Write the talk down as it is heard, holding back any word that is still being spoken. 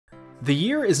The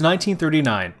year is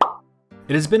 1939.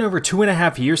 It has been over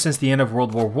 2.5 years since the end of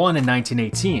World War I in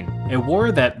 1918, a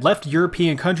war that left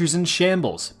European countries in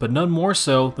shambles, but none more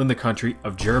so than the country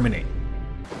of Germany.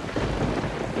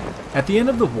 At the end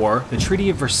of the war, the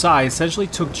Treaty of Versailles essentially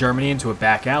took Germany into a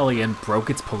back alley and broke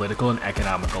its political and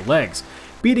economical legs,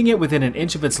 beating it within an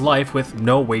inch of its life with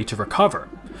no way to recover.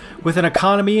 With an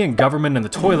economy and government in the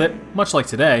toilet, much like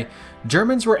today,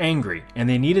 Germans were angry, and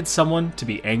they needed someone to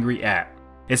be angry at.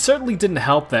 It certainly didn't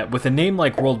help that with a name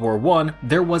like World War I,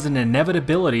 there was an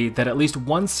inevitability that at least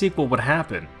one sequel would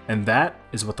happen, and that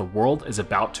is what the world is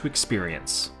about to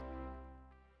experience.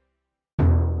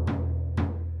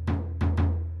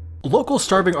 Local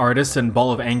starving artist and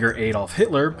ball of anger Adolf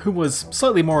Hitler, who was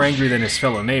slightly more angry than his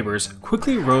fellow neighbors,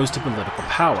 quickly rose to political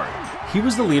power. He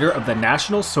was the leader of the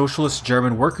National Socialist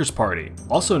German Workers' Party,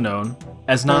 also known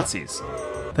as Nazis.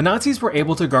 The Nazis were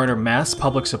able to garner mass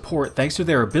public support thanks to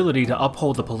their ability to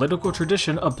uphold the political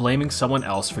tradition of blaming someone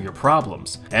else for your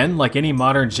problems. And like any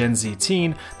modern Gen Z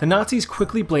teen, the Nazis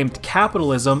quickly blamed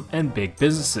capitalism and big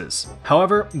businesses.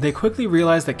 However, they quickly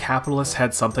realized that capitalists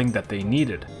had something that they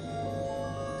needed.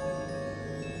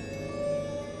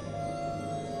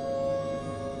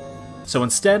 So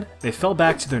instead, they fell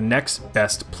back to their next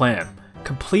best plan: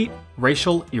 complete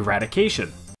racial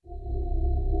eradication.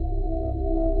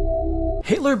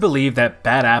 Hitler believed that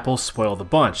bad apples spoil the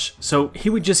bunch, so he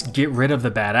would just get rid of the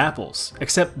bad apples.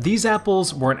 Except these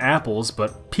apples weren't apples,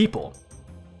 but people.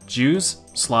 Jews,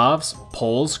 Slavs,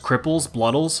 Poles, cripples,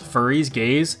 bloodles, furries,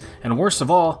 gays, and worst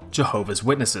of all, Jehovah's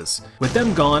Witnesses. With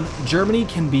them gone, Germany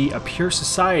can be a pure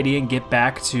society and get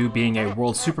back to being a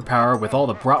world superpower with all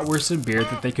the bratwurst and beer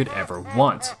that they could ever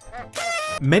want.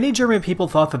 Many German people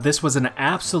thought that this was an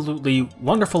absolutely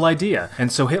wonderful idea,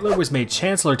 and so Hitler was made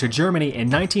Chancellor to Germany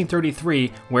in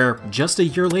 1933, where just a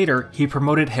year later, he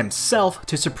promoted himself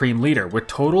to Supreme Leader with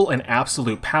total and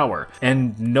absolute power,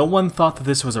 and no one thought that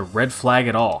this was a red flag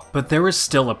at all. But there was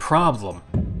still a problem.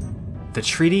 The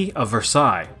Treaty of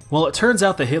Versailles. Well, it turns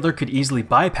out that Hitler could easily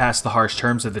bypass the harsh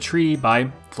terms of the treaty by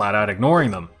flat out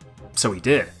ignoring them. So he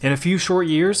did. In a few short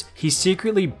years, he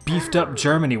secretly beefed up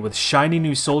Germany with shiny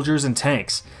new soldiers and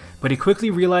tanks, but he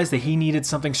quickly realized that he needed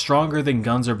something stronger than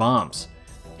guns or bombs.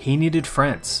 He needed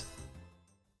friends.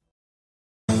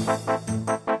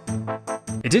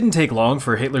 It didn't take long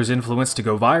for Hitler's influence to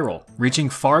go viral, reaching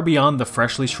far beyond the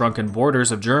freshly shrunken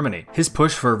borders of Germany. His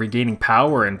push for regaining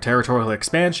power and territorial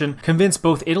expansion convinced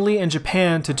both Italy and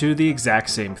Japan to do the exact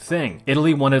same thing.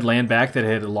 Italy wanted land back that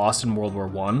it had lost in World War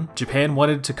I. Japan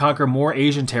wanted to conquer more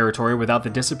Asian territory without the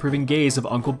disapproving gaze of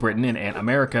Uncle Britain and Aunt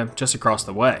America just across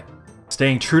the way.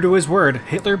 Staying true to his word,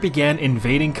 Hitler began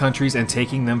invading countries and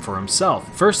taking them for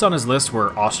himself. First on his list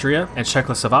were Austria and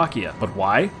Czechoslovakia, but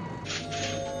why?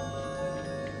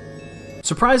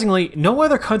 Surprisingly, no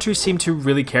other country seemed to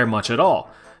really care much at all,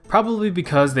 probably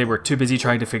because they were too busy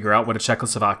trying to figure out what a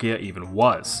Czechoslovakia even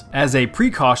was. As a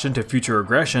precaution to future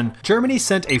aggression, Germany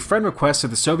sent a friend request to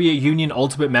the Soviet Union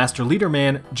ultimate master leader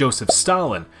man, Joseph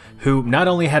Stalin, who not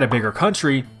only had a bigger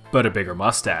country, but a bigger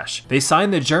mustache. They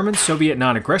signed the German-Soviet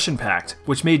Non-Aggression Pact,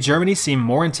 which made Germany seem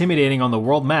more intimidating on the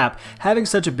world map having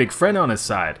such a big friend on his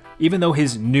side, even though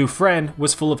his new friend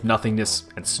was full of nothingness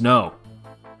and snow.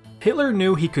 Hitler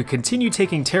knew he could continue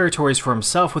taking territories for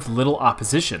himself with little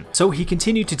opposition, so he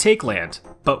continued to take land,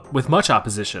 but with much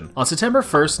opposition. On September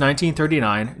 1st,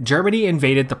 1939, Germany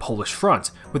invaded the Polish front,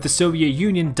 with the Soviet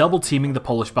Union double-teaming the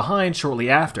Polish behind shortly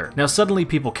after. Now suddenly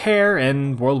people care,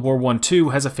 and World War I-II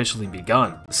has officially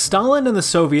begun. Stalin and the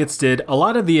Soviets did a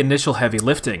lot of the initial heavy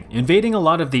lifting, invading a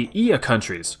lot of the EA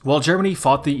countries, while Germany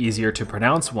fought the easier to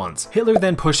pronounce ones. Hitler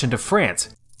then pushed into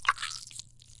France,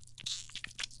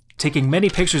 taking many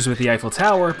pictures with the Eiffel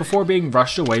Tower before being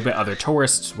rushed away by other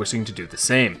tourists wishing to do the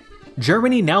same.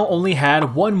 Germany now only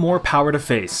had one more power to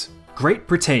face: Great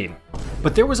Britain.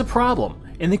 But there was a problem.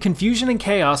 In the confusion and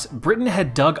chaos, Britain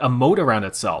had dug a moat around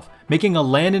itself, making a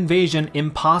land invasion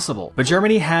impossible. But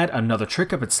Germany had another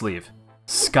trick up its sleeve: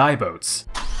 skyboats.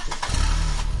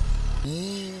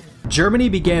 Germany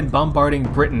began bombarding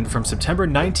Britain from September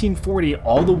 1940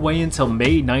 all the way until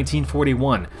May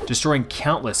 1941, destroying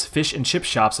countless fish and chip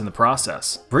shops in the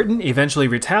process. Britain eventually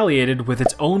retaliated with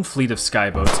its own fleet of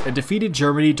skyboats and defeated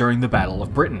Germany during the Battle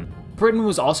of Britain. Britain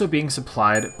was also being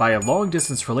supplied by a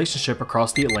long-distance relationship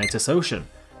across the Atlantic Ocean,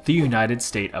 the United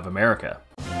States of America.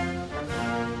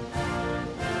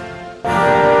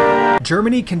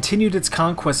 Germany continued its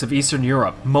conquest of Eastern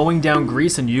Europe, mowing down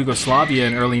Greece and Yugoslavia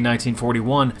in early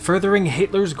 1941, furthering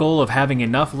Hitler's goal of having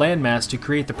enough landmass to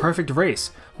create the perfect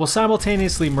race, while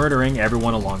simultaneously murdering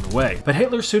everyone along the way. But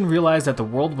Hitler soon realized that the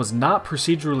world was not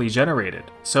procedurally generated,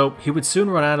 so he would soon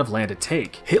run out of land to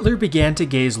take. Hitler began to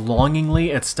gaze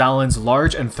longingly at Stalin's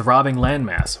large and throbbing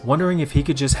landmass, wondering if he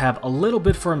could just have a little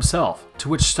bit for himself, to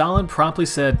which Stalin promptly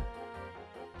said,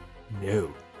 "No."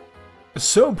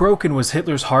 So broken was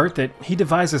Hitler's heart that he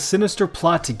devised a sinister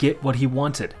plot to get what he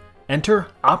wanted. Enter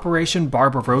Operation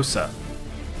Barbarossa.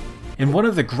 In one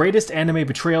of the greatest anime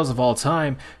betrayals of all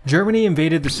time, Germany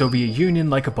invaded the Soviet Union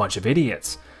like a bunch of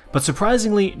idiots. But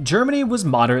surprisingly, Germany was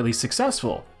moderately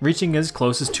successful, reaching as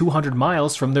close as 200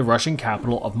 miles from the Russian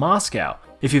capital of Moscow.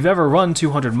 If you've ever run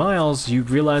 200 miles, you'd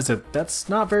realize that that's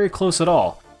not very close at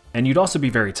all, and you'd also be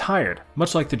very tired,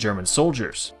 much like the German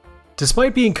soldiers.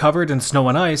 Despite being covered in snow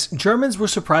and ice, Germans were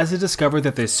surprised to discover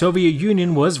that the Soviet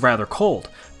Union was rather cold,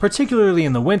 particularly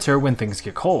in the winter when things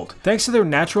get cold. Thanks to their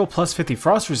natural +50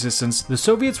 frost resistance, the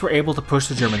Soviets were able to push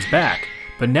the Germans back,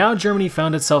 but now Germany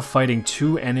found itself fighting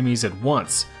two enemies at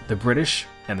once, the British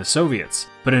and the Soviets.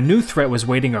 But a new threat was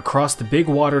waiting across the big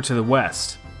water to the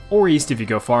west, or east if you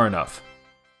go far enough.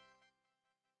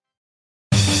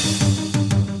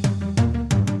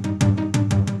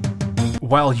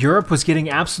 While Europe was getting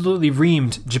absolutely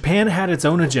reamed, Japan had its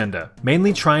own agenda,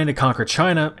 mainly trying to conquer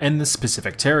China and the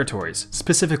specific territories,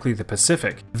 specifically the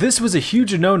Pacific. This was a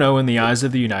huge no-no in the eyes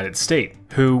of the United States,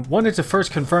 who wanted to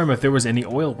first confirm if there was any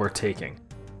oil worth taking.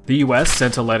 The US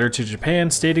sent a letter to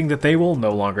Japan stating that they will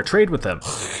no longer trade with them.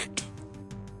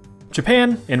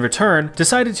 Japan, in return,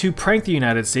 decided to prank the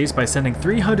United States by sending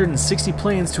 360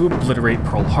 planes to obliterate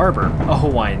Pearl Harbor, a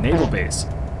Hawaiian naval base.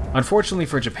 Unfortunately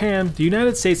for Japan, the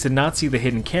United States did not see the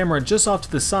hidden camera just off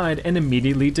to the side and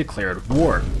immediately declared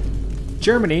war.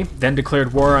 Germany then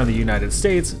declared war on the United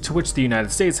States, to which the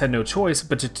United States had no choice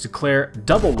but to declare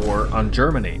double war on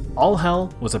Germany. All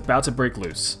hell was about to break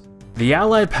loose. The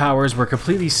Allied powers were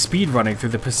completely speedrunning through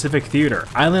the Pacific theater,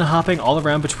 island hopping all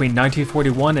around between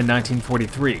 1941 and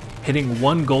 1943, hitting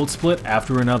one gold split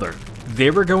after another.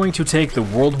 They were going to take the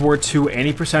World War II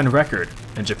 80% record,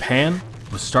 and Japan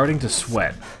was starting to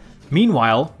sweat.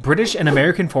 Meanwhile, British and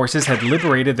American forces had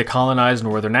liberated the colonized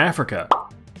northern Africa,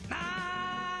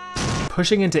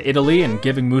 pushing into Italy and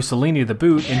giving Mussolini the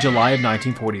boot in July of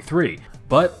 1943.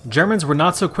 But Germans were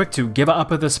not so quick to give up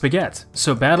the spaghetti,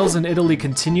 so battles in Italy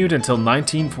continued until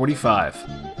 1945.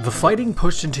 The fighting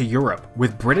pushed into Europe,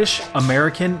 with British,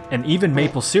 American, and even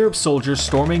maple syrup soldiers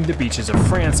storming the beaches of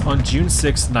France on June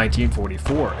 6,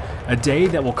 1944, a day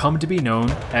that will come to be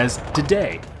known as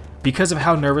D-Day, because of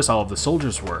how nervous all of the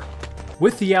soldiers were.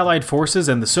 With the Allied forces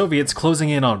and the Soviets closing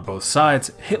in on both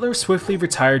sides, Hitler swiftly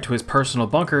retired to his personal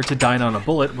bunker to dine on a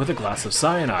bullet with a glass of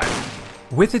cyanide.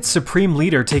 With its supreme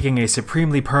leader taking a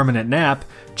supremely permanent nap,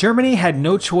 Germany had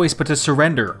no choice but to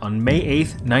surrender on May 8,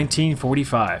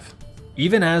 1945.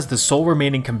 Even as the sole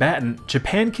remaining combatant,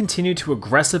 Japan continued to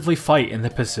aggressively fight in the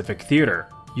Pacific theater.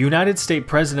 United States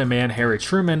President man Harry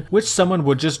Truman wished someone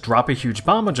would just drop a huge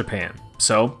bomb on Japan,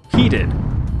 so he did.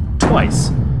 Twice,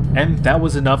 and that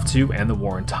was enough to end the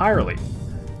war entirely.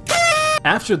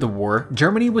 After the war,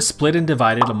 Germany was split and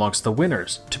divided amongst the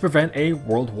winners to prevent a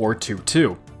World War II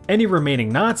too. Any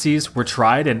remaining Nazis were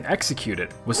tried and executed,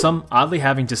 with some oddly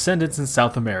having descendants in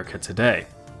South America today.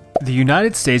 The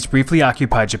United States briefly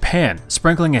occupied Japan,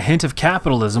 sprinkling a hint of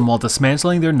capitalism while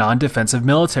dismantling their non-defensive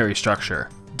military structure.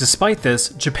 Despite this,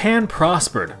 Japan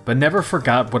prospered, but never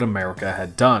forgot what America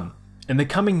had done. In the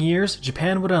coming years,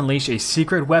 Japan would unleash a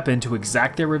secret weapon to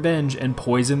exact their revenge and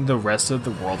poison the rest of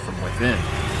the world from within.